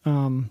like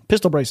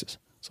pistol braces.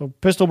 So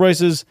pistol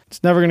braces,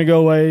 it's never going to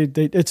go away.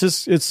 It's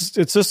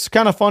just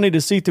kind of funny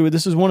to see through it.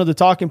 This is one of the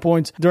talking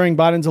points during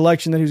Biden's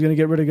election that he was going to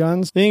get rid of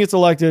guns. Then he gets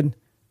elected.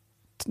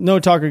 No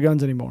talk of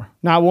guns anymore.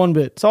 Not one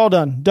bit. It's all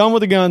done. Done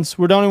with the guns.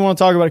 We don't even want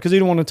to talk about it because he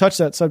didn't want to touch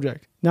that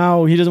subject.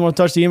 Now he doesn't want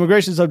to touch the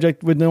immigration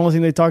subject when the only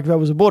thing they talked about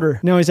was the border.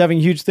 Now he's having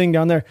a huge thing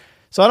down there.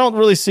 So I don't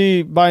really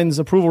see Biden's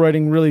approval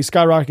rating really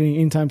skyrocketing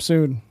anytime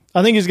soon.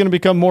 I think he's going to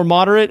become more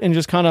moderate and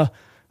just kind of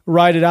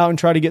ride it out and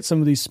try to get some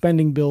of these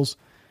spending bills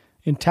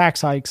and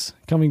tax hikes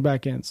coming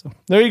back in. So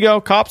there you go.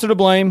 Cops are to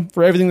blame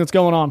for everything that's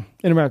going on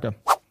in America.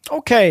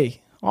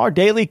 Okay, our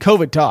daily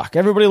COVID talk.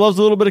 Everybody loves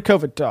a little bit of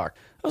COVID talk.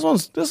 This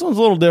one's a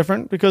little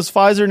different because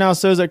Pfizer now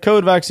says that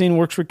COVID vaccine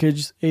works for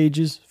kids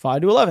ages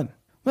 5 to 11.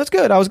 That's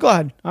good. I was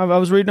glad. I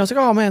was reading. I was like,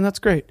 oh man, that's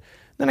great.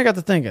 Then I got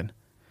to thinking,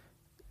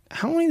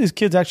 how many of these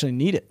kids actually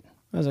need it?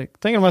 I was like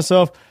thinking to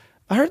myself,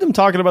 I heard them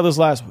talking about this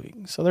last week.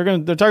 So they're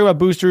talking about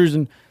boosters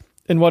and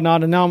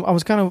whatnot. And now I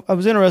was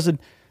interested.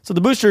 So the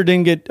booster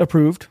didn't get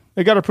approved.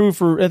 It got approved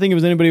for, I think it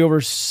was anybody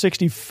over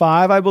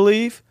 65, I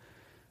believe,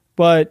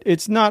 but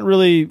it's not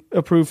really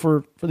approved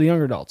for the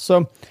younger adults.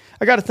 So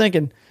I got to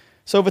thinking,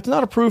 so if it's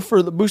not approved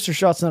for the booster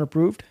shot's not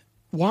approved,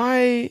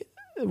 why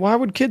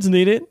would kids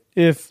need it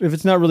if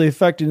it's not really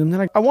affecting them?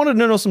 Then I wanted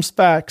to know some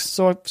facts,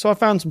 so I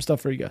found some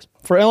stuff for you guys.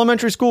 For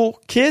elementary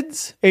school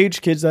kids,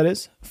 that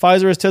is,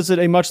 Pfizer has tested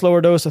a much lower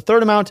dose, a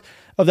third amount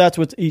of that's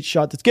with each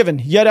shot that's given.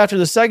 Yet after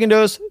the second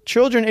dose,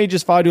 children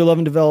ages 5 to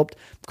 11 developed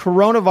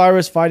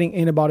coronavirus fighting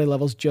antibody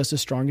levels just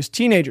as strong as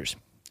teenagers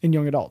and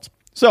young adults.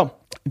 So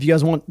if you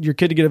guys want your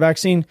kid to get a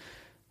vaccine,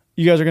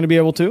 you guys are going to be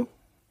able to,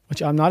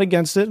 which I'm not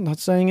against it. I'm not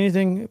saying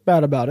anything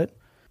bad about it.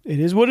 It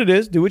is what it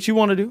is. Do what you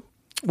want to do.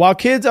 While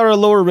kids are at a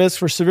lower risk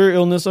for severe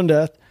illness and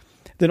death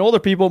than older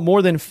people,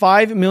 more than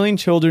 5 million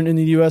children in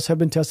the U.S. have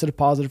been tested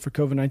positive for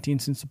COVID-19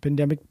 since the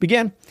pandemic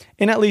began,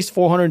 and at least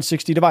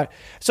 460 died.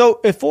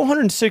 So if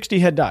 460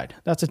 had died,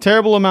 that's a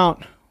terrible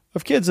amount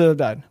of kids that have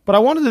died. But I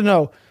wanted to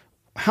know,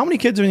 how many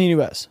kids are in the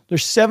U.S.?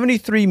 There's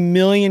 73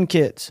 million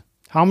kids.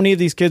 How many of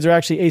these kids are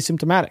actually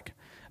asymptomatic?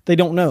 They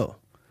don't know.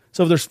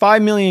 So if there's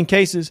 5 million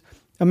cases,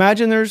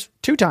 imagine there's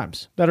 2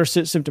 times that are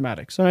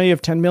symptomatic. So now you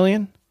have 10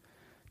 million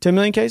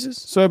cases.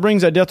 So it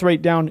brings that death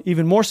rate down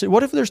even more. So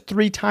what if there's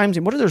 3 times?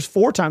 What if there's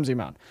 4 times the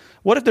amount?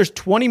 What if there's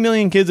 20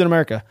 million kids in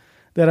America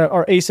that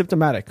are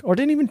asymptomatic or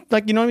didn't even,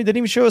 they didn't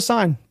even show a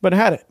sign, but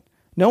had it?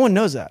 No one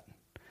knows that.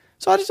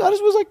 So I just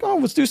was like, oh,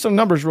 let's do some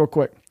numbers real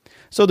quick.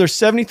 So there's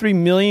 73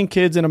 million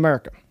kids in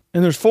America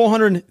and there's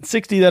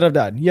 460 that have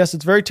died. Yes,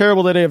 it's very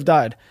terrible that they have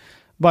died,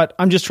 but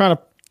I'm just trying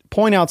to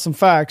point out some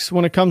facts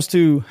when it comes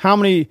to how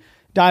many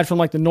died from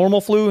like the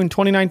normal flu in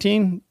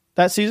 2019,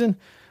 that season.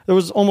 There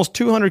was almost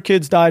 200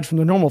 kids died from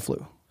the normal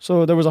flu.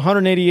 So there was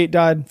 188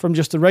 died from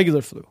just the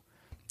regular flu.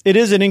 It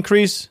is an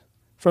increase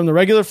from the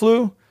regular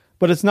flu,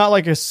 but it's not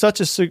like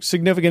such a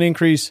significant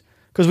increase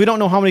because we don't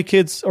know how many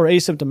kids are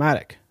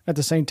asymptomatic at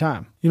the same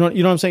time. You know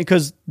what I'm saying?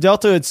 Because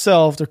Delta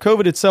itself, the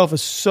COVID itself,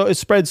 it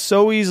spreads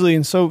so easily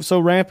and so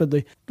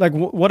rapidly. Like,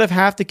 what if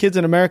half the kids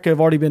in America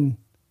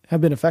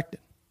have been affected?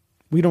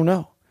 We don't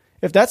know.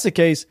 If that's the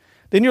case,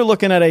 then you're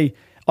looking at a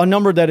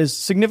number that is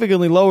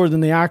significantly lower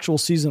than the actual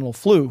seasonal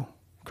flu.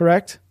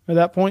 Correct? At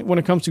that point, when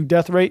it comes to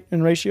death rate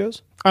and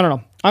ratios? I don't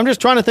know. I'm just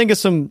trying to think of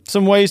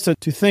some ways to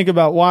think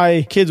about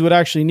why kids would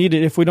actually need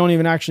it if we don't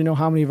even actually know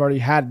how many have already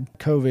had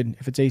COVID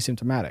if it's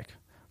asymptomatic.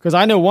 Because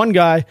I know one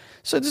guy,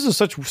 so this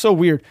is so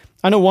weird.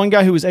 I know one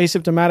guy who was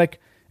asymptomatic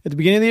at the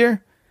beginning of the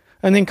year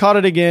and then caught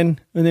it again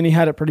and then he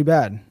had it pretty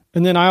bad.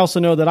 And then I also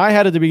know that I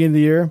had it at the beginning of the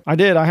year. I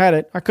had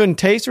it. I couldn't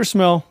taste or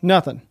smell,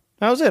 nothing.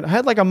 That was it. I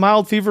had like a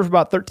mild fever for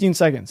about 13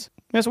 seconds.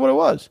 That's what it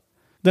was.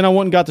 Then I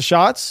went and got the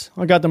shots.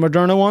 I got the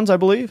Moderna ones, I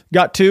believe.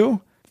 Got 2.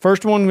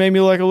 First one made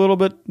me like a little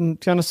bit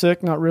kind of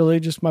sick. Not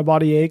really, just my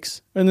body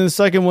aches. And then the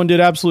second one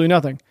did absolutely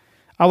nothing.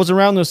 I was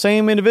around those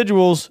same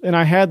individuals and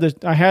I had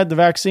the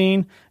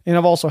vaccine and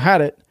I've also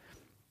had it.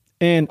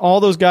 And all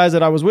those guys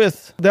that I was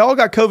with, they all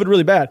got COVID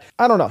really bad.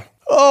 I don't know.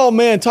 Oh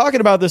man, talking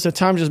about this at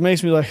times just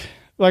makes me like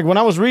when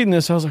I was reading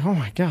this, I was like, oh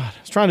my God,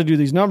 I was trying to do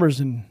these numbers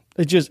and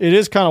it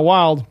is kind of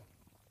wild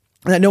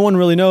that no one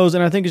really knows.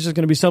 And I think it's just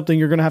going to be something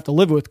you're going to have to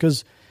live with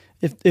because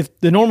if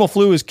the normal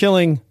flu is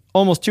killing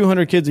almost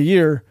 200 kids a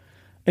year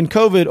and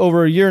COVID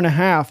over a year and a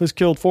half has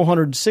killed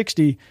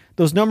 460,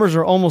 those numbers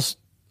are almost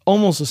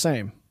the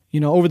same,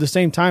 over the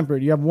same time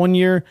period. You have 1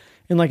 year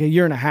and like a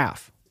year and a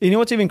half. You know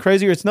what's even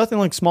crazier? It's nothing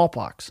like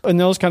smallpox and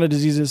those kind of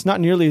diseases. It's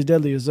not nearly as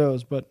deadly as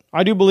those, but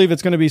I do believe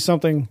it's going to be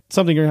something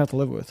you're going to have to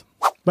live with.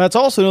 But that's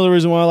also another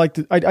reason why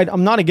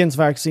I'm not against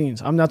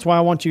vaccines. That's why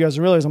I want you guys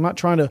to realize I'm not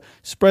trying to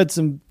spread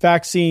some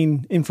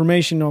vaccine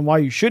information on why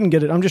you shouldn't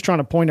get it. I'm just trying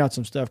to point out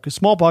some stuff because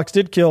smallpox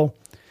did kill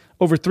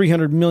over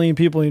 300 million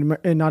people in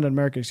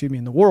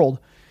the world.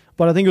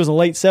 But I think it was in the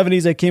late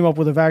 70s they came up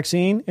with a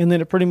vaccine, and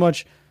then it pretty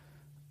much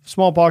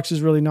smallpox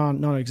is really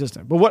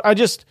non-existent. But I'm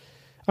just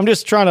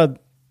trying to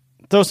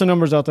throw some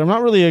numbers out there. I'm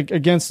not really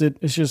against it.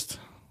 It's just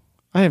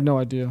I have no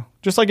idea.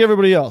 Just like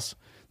everybody else.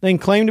 They can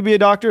claim to be a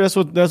doctor. That's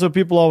what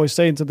people always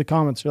say into the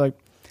comments. They're like,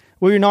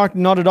 Well, you're not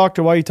a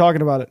doctor. Why are you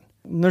talking about it?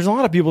 And there's a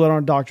lot of people that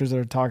aren't doctors that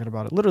are talking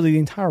about it. Literally, the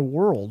entire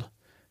world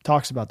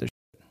talks about this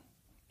shit.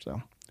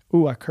 So,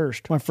 ooh, I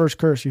cursed. My first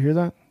curse. You hear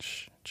that?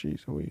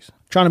 Jeez Louise.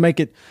 Trying to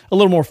make it a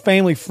little more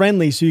family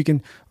friendly so you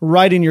can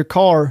ride in your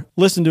car,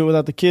 listen to it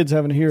without the kids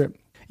having to hear it.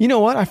 You know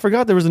what? I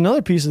forgot there was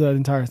another piece of that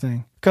entire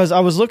thing. Because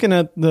I was looking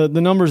at the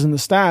numbers and the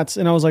stats,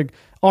 and I was like,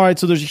 all right,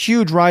 so there's a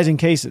huge rise in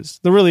cases.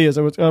 There really is.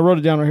 I wrote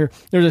it down right here.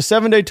 There's a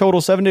 7-day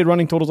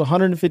running total is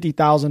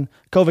 150,000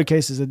 COVID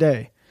cases a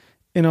day.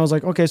 And I was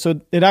like, okay, so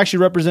it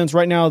actually represents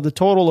right now the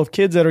total of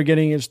kids that are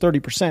getting it is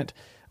 30%,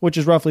 which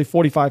is roughly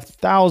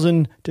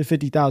 45,000 to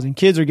 50,000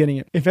 kids are getting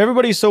it. If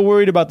everybody's so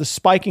worried about the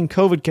spike in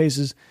COVID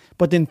cases,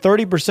 but then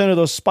 30% of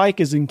those spike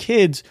is in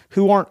kids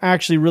who aren't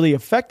actually really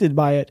affected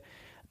by it,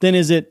 then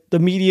is it the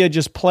media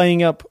just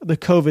playing up the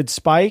COVID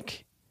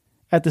spike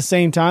at the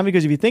same time?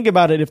 Because if you think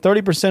about it, if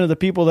 30% of the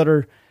people that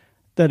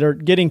are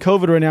getting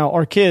COVID right now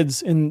are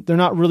kids and they're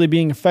not really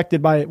being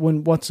affected by it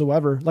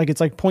whatsoever, like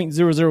it's like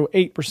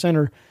 0.008%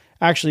 are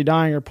actually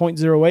dying or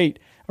 0.08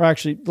 are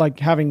actually like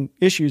having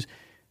issues,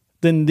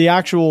 then the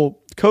actual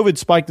COVID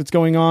spike that's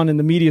going on and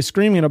the media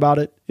screaming about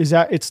it is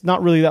that it's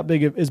not really that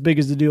big as big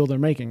as the deal they're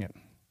making it.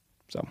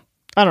 So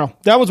I don't know.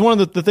 That was one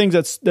of the things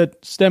that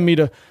stemmed me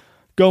to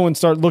go and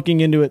start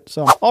looking into it.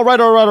 So all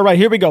right.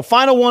 Here we go.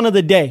 Final one of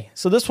the day.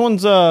 So this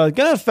one's going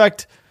to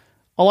affect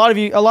a lot of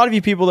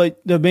you people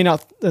that may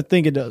not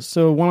think it does.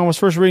 So when I was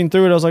first reading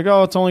through it, I was like,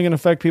 oh, it's only going to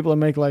affect people that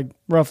make like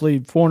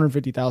roughly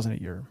 $450,000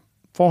 a year.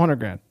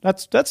 $400,000.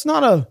 That's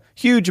not a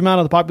huge amount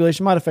of the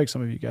population. Might affect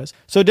some of you guys.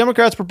 So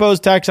Democrats'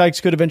 proposed tax hikes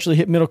could eventually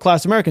hit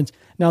middle-class Americans.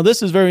 Now,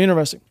 this is very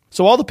interesting.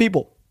 So all the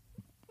people,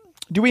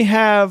 do we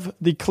have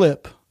the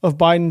clip of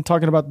Biden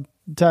talking about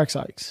tax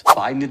hikes?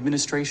 Biden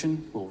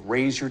administration will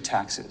raise your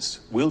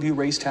taxes. Will you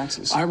raise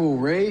taxes? I will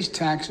raise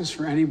taxes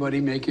for anybody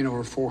making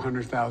over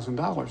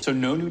 $400,000. So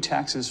no new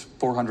taxes,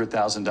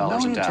 $400,000 and down. No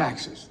new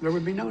taxes. There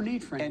would be no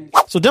need for any.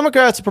 So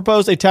Democrats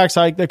proposed a tax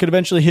hike that could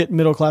eventually hit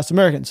middle-class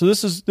Americans. So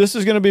this is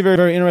going to be a very,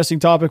 very interesting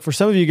topic for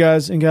some of you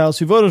guys and gals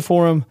who voted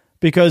for him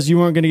because you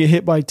weren't going to get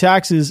hit by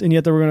taxes, and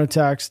yet they were going to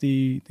tax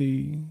the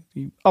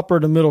upper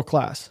to middle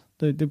class.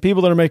 The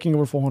people that are making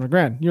over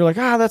 $400,000. You're like,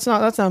 that's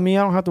not me.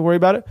 I don't have to worry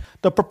about it.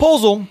 The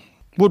proposal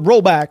would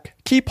roll back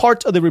key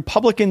parts of the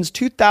Republicans'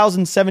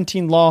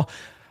 2017 law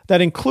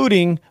that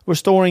including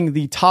restoring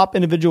the top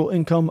individual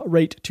income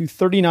rate to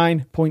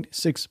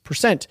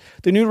 39.6%.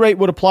 The new rate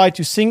would apply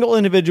to single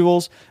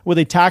individuals with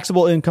a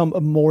taxable income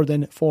of more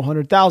than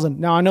 $400,000.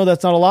 Now, I know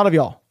that's not a lot of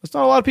y'all. That's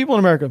not a lot of people in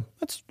America.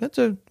 That's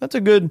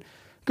a good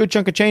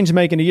chunk of change to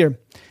make in a year.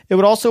 It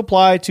would also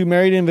apply to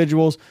married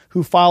individuals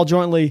who file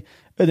jointly.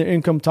 Their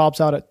income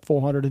tops out at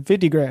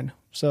 $450,000.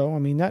 So, I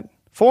mean, that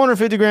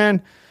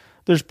 $450,000,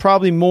 there's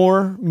probably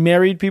more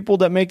married people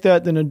that make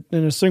that than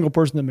a single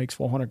person that makes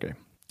 $400,000.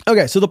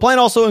 Okay, so the plan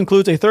also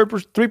includes a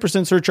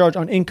 3% surcharge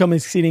on income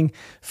exceeding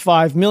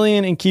 $5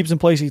 million and keeps in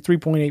place a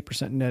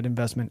 3.8% net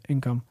investment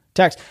income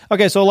tax.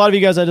 Okay, so a lot of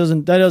you guys, that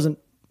doesn't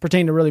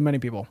pertain to really many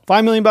people.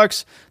 $5 million,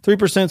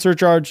 3%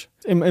 surcharge.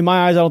 In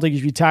my eyes, I don't think you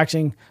should be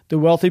taxing the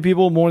wealthy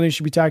people more than you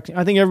should be taxing.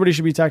 I think everybody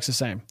should be taxed the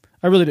same.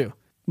 I really do.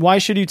 Why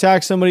should you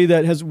tax somebody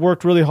that has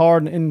worked really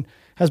hard and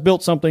has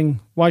built something?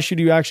 Why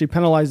should you actually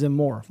penalize them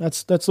more?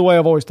 That's the way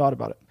I've always thought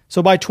about it.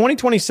 So by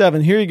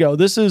 2027, here you go.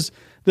 This was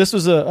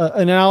an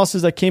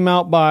analysis that came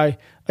out by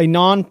a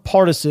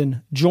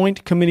nonpartisan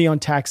joint committee on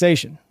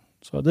taxation.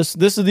 So this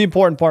is the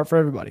important part for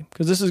everybody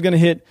because this is going to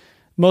hit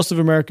most of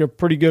America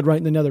pretty good right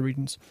in the nether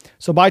regions.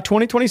 So by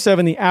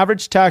 2027, the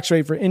average tax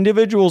rate for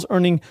individuals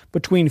earning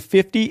between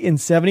 $50,000 and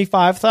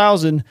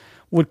 $75,000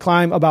 would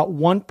climb about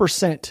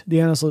 1%,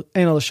 the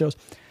analyst shows.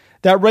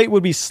 That rate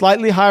would be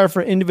slightly higher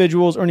for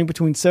individuals earning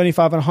between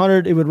 $75,000 and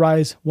 $100,000. It would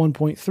rise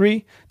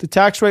 1.3%. The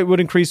tax rate would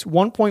increase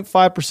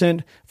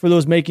 1.5% for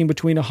those making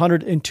between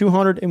 $100,000 and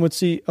 $200,000 and would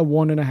see a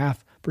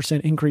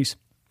 1.5% increase.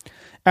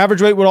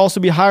 Average rate would also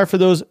be higher for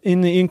those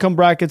in the income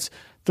brackets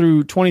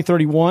through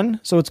 2031,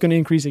 so it's going to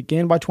increase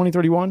again by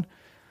 2031.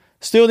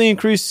 Still, the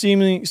increase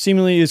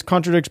seemingly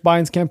contradicts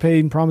Biden's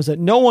campaign promise that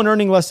no one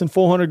earning less than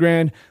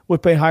 $400,000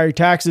 would pay higher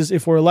taxes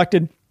if we're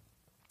elected.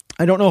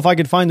 I don't know if I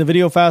could find the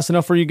video fast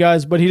enough for you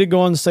guys, but he did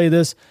go on to say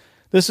this.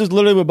 This is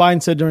literally what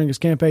Biden said during his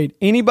campaign.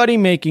 Anybody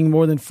making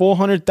more than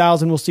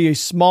 $400,000 will see a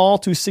small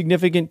to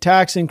significant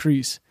tax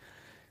increase.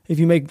 If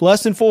you make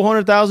less than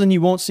 $400,000, you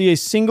won't see a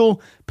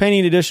single penny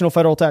in additional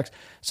federal tax.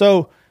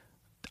 So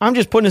I'm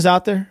just putting this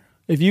out there.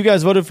 If you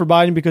guys voted for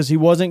Biden because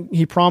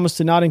he promised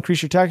to not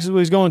increase your taxes, well,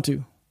 he's going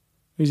to.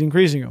 He's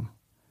increasing them.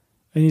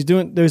 And he's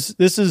doing this.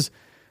 This is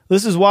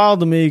wild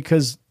to me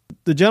because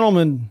the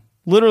gentleman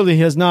literally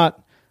has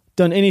not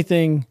done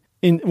anything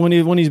when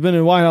he's been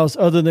in the White House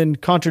other than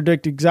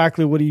contradict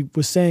exactly what he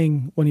was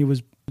saying when he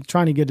was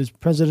trying to get his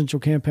presidential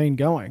campaign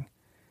going.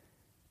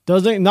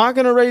 Not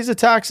going to raise the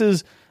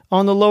taxes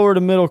on the lower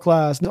to middle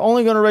class.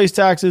 Only going to raise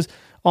taxes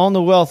on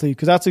the wealthy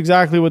because that's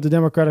exactly what the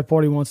Democratic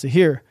Party wants to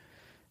hear.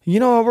 You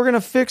know what? We're going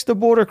to fix the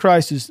border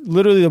crisis.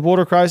 Literally, the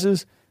border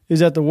crisis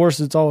is at the worst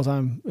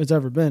it's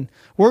ever been.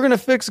 We're going to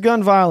fix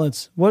gun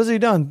violence. What has he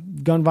done?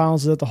 Gun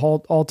violence is at the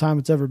all-time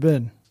it's ever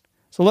been.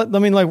 So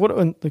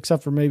what?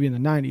 Except for maybe in the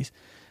 90s.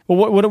 But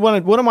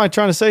what am I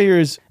trying to say here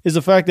is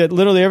the fact that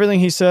literally everything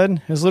he said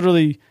has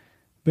literally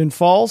been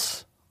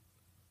false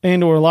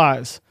and or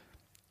lies.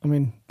 I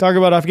mean, talk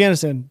about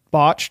Afghanistan,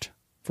 botched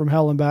from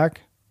hell and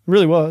back. It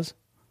really was.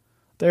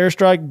 The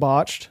airstrike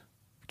botched,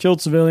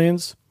 killed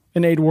civilians,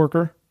 an aid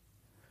worker.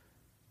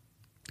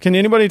 Can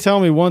anybody tell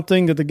me one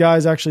thing that the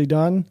guy's actually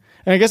done?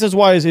 And I guess that's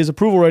why his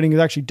approval rating is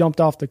actually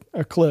dumped off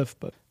a cliff.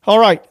 But all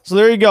right, so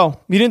there you go.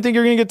 You didn't think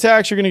you're going to get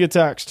taxed, you're going to get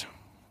taxed.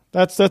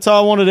 That's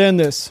how I wanted to end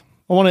this.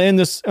 I want to end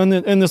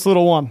this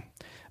little one.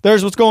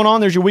 There's what's going on.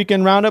 There's your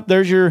weekend roundup.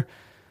 There's your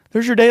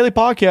daily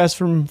podcast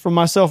from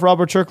myself,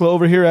 Robert Chirkla,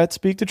 over here at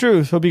Speak the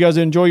Truth. Hope you guys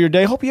enjoy your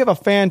day. Hope you have a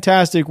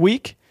fantastic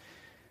week.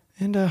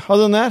 And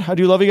other than that, I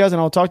do love you guys,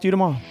 and I'll talk to you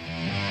tomorrow.